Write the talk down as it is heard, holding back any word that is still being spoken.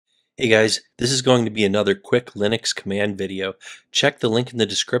Hey guys, this is going to be another quick Linux command video. Check the link in the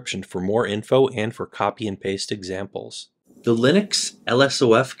description for more info and for copy and paste examples. The Linux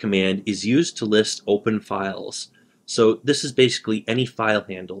lsof command is used to list open files. So this is basically any file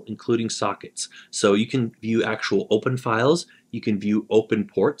handle, including sockets. So you can view actual open files, you can view open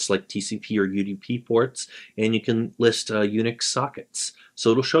ports like TCP or UDP ports, and you can list Unix sockets.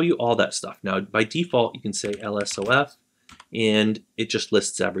 So it'll show you all that stuff. Now by default you can say lsof, and it just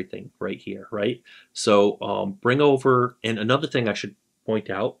lists everything right here, right? So bring over, and another thing I should point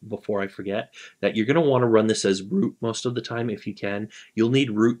out before I forget, that you're going to want to run this as root most of the time if you can. You'll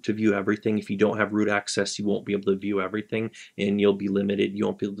need root to view everything. If you don't have root access, you won't be able to view everything, and you'll be limited. You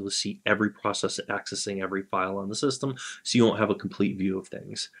won't be able to see every process accessing every file on the system, so you won't have a complete view of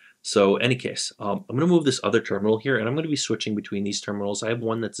things. So in any case, I'm going to move this other terminal here, and I'm going to be switching between these terminals. I have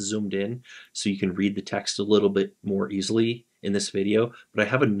one that's zoomed in, so you can read the text a little bit more easily in this video, but I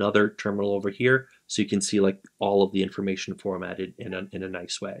have another terminal over here, so you can see like all of the information formatted in a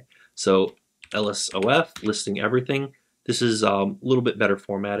nice way. So lsof, listing everything. This is a little bit better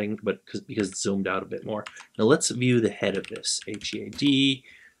formatting, but because it's zoomed out a bit more. Now let's view the head of this, HEAD,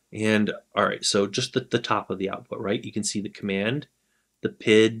 and all right, so just the top of the output, right? You can see the command, the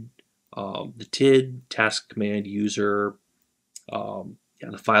PID, the TID, task command, user,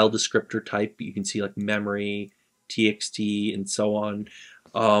 the file descriptor type. You can see like memory, txt, and so on.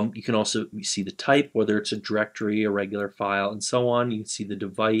 You can also see the type, whether it's a directory, a regular file, and so on. You can see the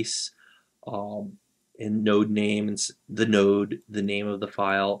device, and node name, and the node, the name of the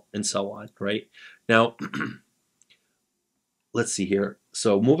file, and so on, right? Now, let's see here.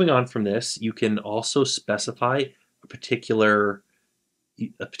 So moving on from this, you can also specify a particular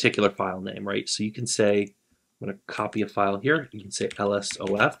file name, right? So you can say, I'm going to copy a file here. You can say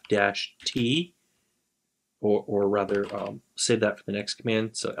lsof-t, or rather save that for the next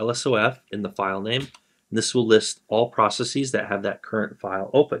command. So lsof in the file name, and this will list all processes that have that current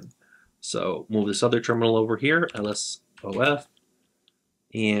file open. So move this other terminal over here, lsof,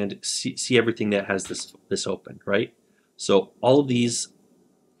 and see everything that has this open, right? So all of these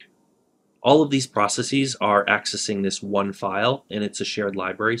processes are accessing this one file, and it's a shared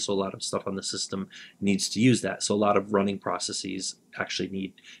library, so a lot of stuff on the system needs to use that. So a lot of running processes actually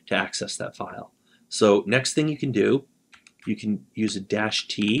need to access that file. So next thing you can do, you can use a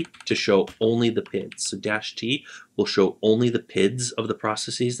 -t to show only the PIDs. So -t will show only the PIDs of the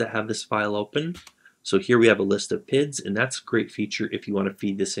processes that have this file open. So here we have a list of PIDs, and that's a great feature if you want to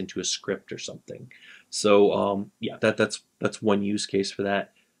feed this into a script or something. So yeah, that's one use case for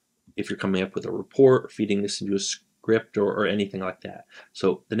that, if you're coming up with a report or feeding this into a script or anything like that.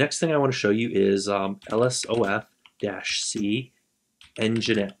 So the next thing I want to show you is lsof-c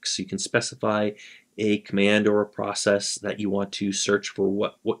nginx. You can specify a command or a process that you want to search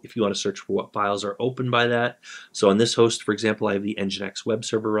for, if you want to search for what files are open by that. So on this host, for example, I have the nginx web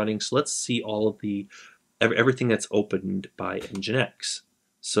server running. So let's see all of everything that's opened by nginx.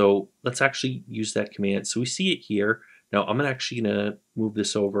 So let's actually use that command. So we see it here. Now I'm actually going to move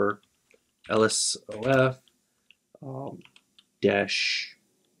this over, lsof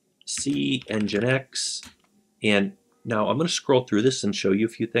 -c nginx, and now I'm going to scroll through this and show you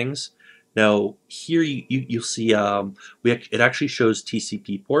a few things. Now here you'll see it actually shows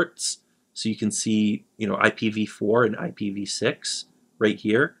TCP ports, so you can see IPv4 and IPv6 right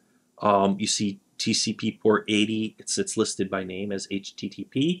here. You see TCP port 80, it's listed by name as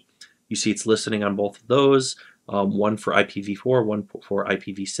HTTP. You see it's listening on both of those. One for IPv4, one for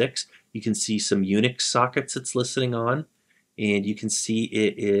IPv6. You can see some Unix sockets it's listening on, and you can see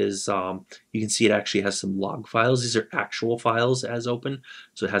it actually has some log files. These are actual files as open,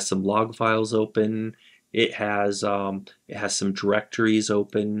 so it has some log files open. It has some directories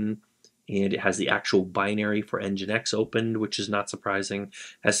open, and it has the actual binary for nginx opened, which is not surprising. It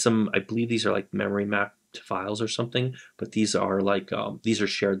has some, I believe these are like memory mapped files or something, but these are these are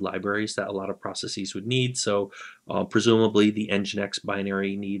shared libraries that a lot of processes would need. So presumably the nginx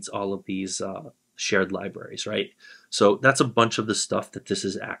binary needs all of these shared libraries, right? So that's a bunch of the stuff that this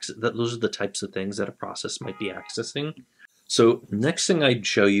is those are the types of things that a process might be accessing. So next thing I'd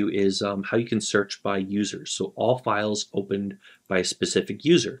show you is how you can search by users. So all files opened by a specific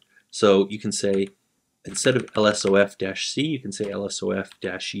user. So you can say, instead of lsof-c, you can say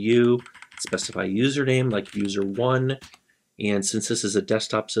lsof-u, specify username like user1, and since this is a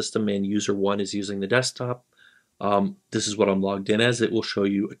desktop system and user1 is using the desktop, this is what I'm logged in as. It will show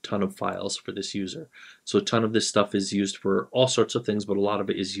you a ton of files for this user. So a ton of this stuff is used for all sorts of things, but a lot of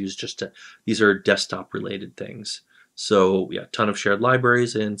it is used these are desktop related things. So yeah, a ton of shared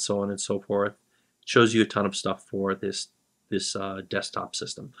libraries and so on and so forth. It shows you a ton of stuff for this desktop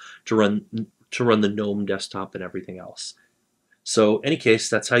system to run the GNOME desktop and everything else. So any case,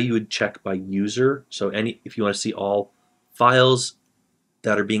 that's how you would check by user. So if you want to see all files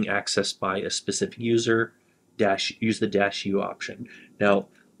that are being accessed by a specific user, use the -u option. Now,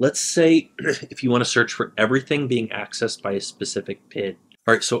 let's say if you want to search for everything being accessed by a specific PID.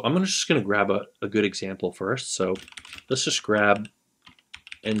 All right, so I'm just going to grab a good example first. So let's just grab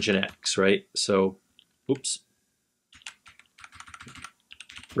Nginx, right? So, oops,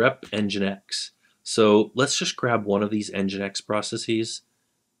 rep Nginx. So let's just grab one of these Nginx processes,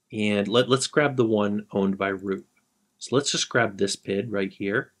 and let's grab the one owned by root. So let's just grab this PID right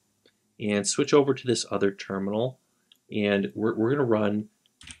here and switch over to this other terminal, and we're going to run.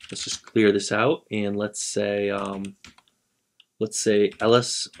 Let's just clear this out, and let's say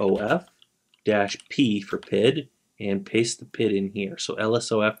lsof-p for PID, and paste the PID in here. So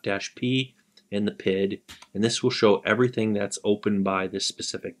lsof-p and the PID, and this will show everything that's open by this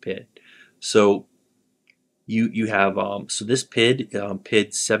specific PID. So you have so this PID,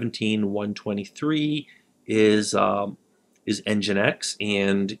 PID 17123 is Nginx,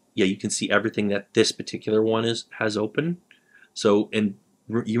 and yeah, you can see everything that this particular one has open. So, and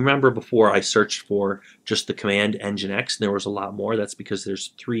you remember before I searched for just the command Nginx, and there was a lot more. That's because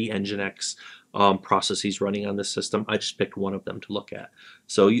there's 3 Nginx processes running on this system. I just picked one of them to look at.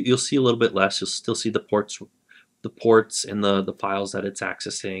 So you'll see a little bit less. You'll still see the ports and the files that it's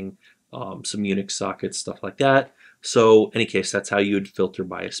accessing, some Unix sockets, stuff like that. So in any case, that's how you would filter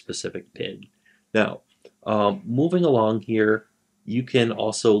by a specific PID. Now, moving along here, you can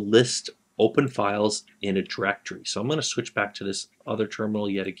also list open files in a directory. So I'm going to switch back to this other terminal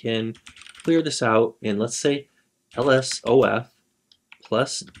yet again, clear this out, and let's say lsof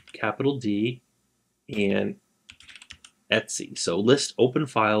plus capital D and etc. So list open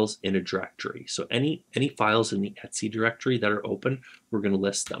files in a directory. So any files in the etc directory that are open, we're going to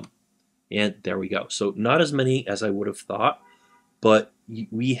list them. And there we go. So not as many as I would have thought, but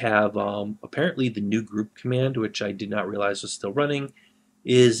we have apparently the new group command, which I did not realize was still running,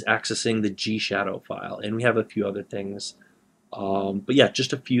 is accessing the gshadow file, and we have a few other things. But yeah,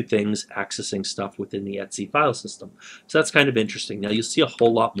 just a few things accessing stuff within the etc file system. So that's kind of interesting. Now you'll see a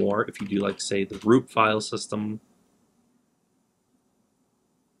whole lot more if you do, like, say, the root file system,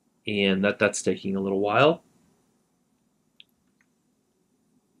 and that's taking a little while.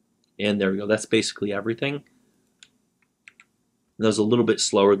 And there we go. That's basically everything. That was a little bit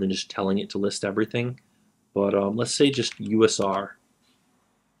slower than just telling it to list everything. But let's say just USR.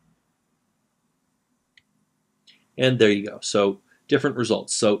 And there you go. So different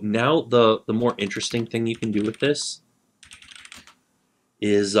results. So now the more interesting thing you can do with this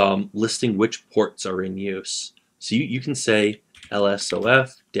is listing which ports are in use. So you can say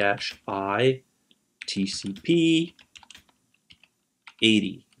lsof-i TCP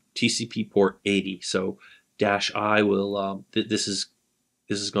 80, TCP port 80. So -i will this is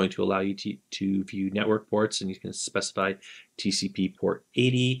going to allow you to view network ports, and you can specify TCP port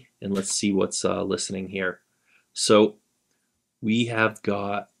 80, and let's see what's listening here. So we have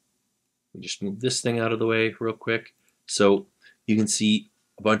got, let me just move this thing out of the way real quick. So you can see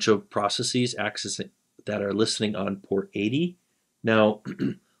a bunch of processes accessing that are listening on port 80. Now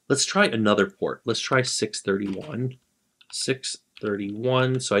let's try another port. Let's try 631.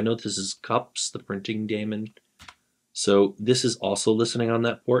 631. So I know this is CUPS, the printing daemon. So this is also listening on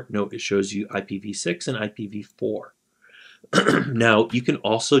that port. Note it shows you IPv6 and IPv4. Now you can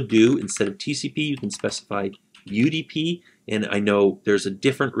also do, instead of TCP, you can specify UDP, and I know there's a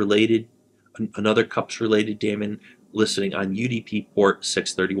different another CUPS related daemon listening on UDP port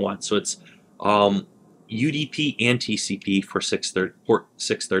 631. So it's UDP and TCP for port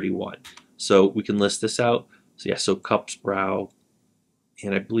 631. So we can list this out. So yeah, so CUPS brow,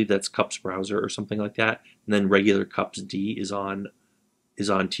 and I believe that's CUPS browser or something like that. And then regular CUPS D is on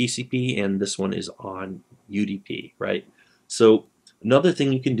TCP, and this one is on UDP, right? So another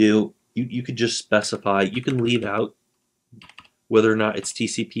thing you can do, you could just specify, you can leave out whether or not it's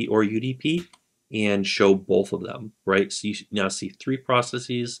TCP or UDP and show both of them, right? So you now see 3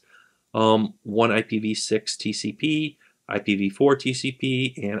 processes, one IPv6 TCP, IPv4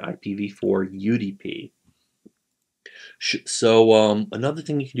 TCP, and IPv4 UDP. So another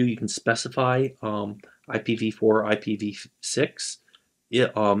thing you can do, you can specify IPv4, IPv6,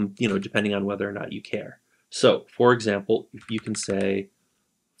 depending on whether or not you care. So, for example, you can say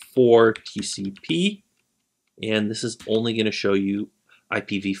for TCP, and this is only going to show you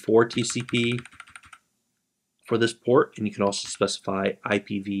IPv4 TCP for this port, and you can also specify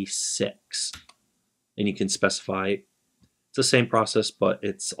IPv6, and you can specify, it's the same process, but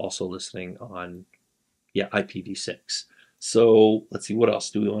it's also listening on, yeah, IPv6. So let's see, what else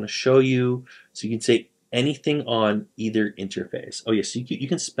do we want to show you? So you can say anything on either interface. Oh yes, you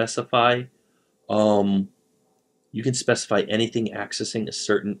can specify um, you can specify anything accessing a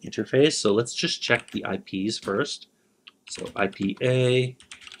certain interface. So let's just check the IPs first. So IPA.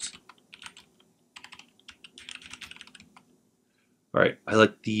 All right, I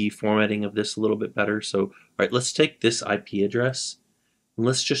like the formatting of this a little bit better. So, all right, let's take this IP address and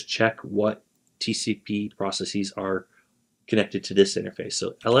let's just check what TCP processes are connected to this interface.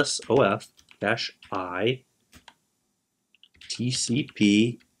 So lsof-i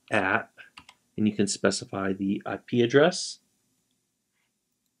TCP at, and you can specify the IP address.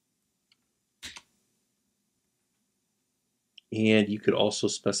 And you could also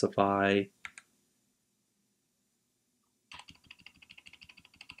specify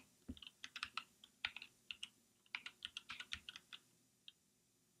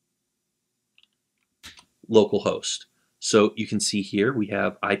localhost. So you can see here we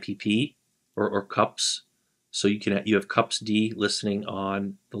have IPP or cups. So you have cups D listening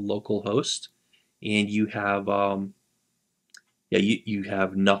on the local host, and you have you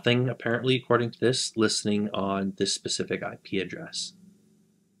have nothing apparently according to this listening on this specific IP address.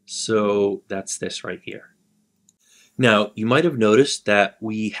 So that's this right here. Now, you might have noticed that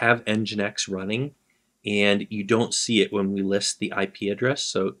we have Nginx running and you don't see it when we list the IP address.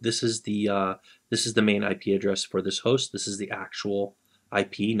 So this is the main IP address for this host. This is the actual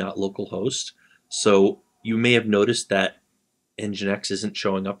IP, not localhost. So you may have noticed that Nginx isn't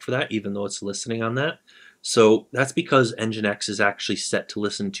showing up for that, even though it's listening on that. So that's because Nginx is actually set to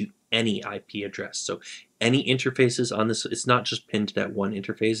listen to any IP address. So any interfaces on this, it's not just pinned to that one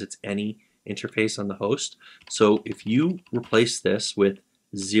interface, it's any interface on the host. So if you replace this with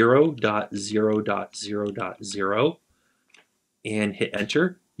 0.0.0.0 and hit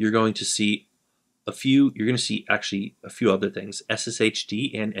enter, you're going to see actually a few other things,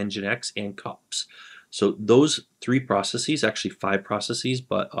 SSHD and Nginx and cups. So those three processes, actually 5 processes,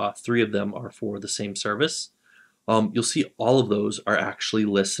 but 3 of them are for the same service. You'll see all of those are actually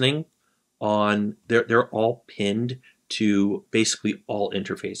listening on, they're all pinned to basically all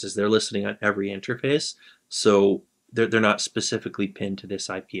interfaces. They're listening on every interface. So they're not specifically pinned to this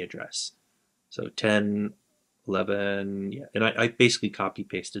IP address. So 10, 11, yeah. And I basically copy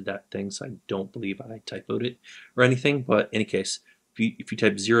pasted that thing, so I don't believe I typoed it or anything. But in any case, if you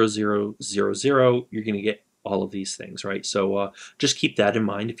type 0000, you're going to get all of these things, right? So just keep that in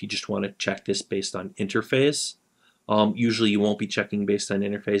mind if you just want to check this based on interface. Usually you won't be checking based on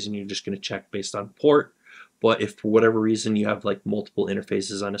interface and you're just going to check based on port. But if for whatever reason you have like multiple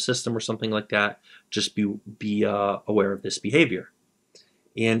interfaces on a system or something like that, just be aware of this behavior.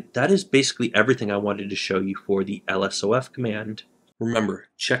 And that is basically everything I wanted to show you for the lsof command. Remember,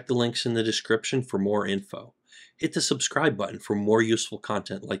 check the links in the description for more info. Hit the subscribe button for more useful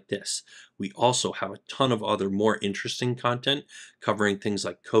content like this. We also have a ton of other more interesting content covering things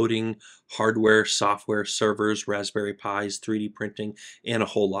like coding, hardware, software, servers, Raspberry Pis, 3D printing, and a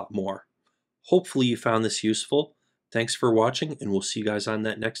whole lot more. Hopefully you found this useful. Thanks for watching, and we'll see you guys on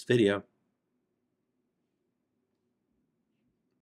that next video.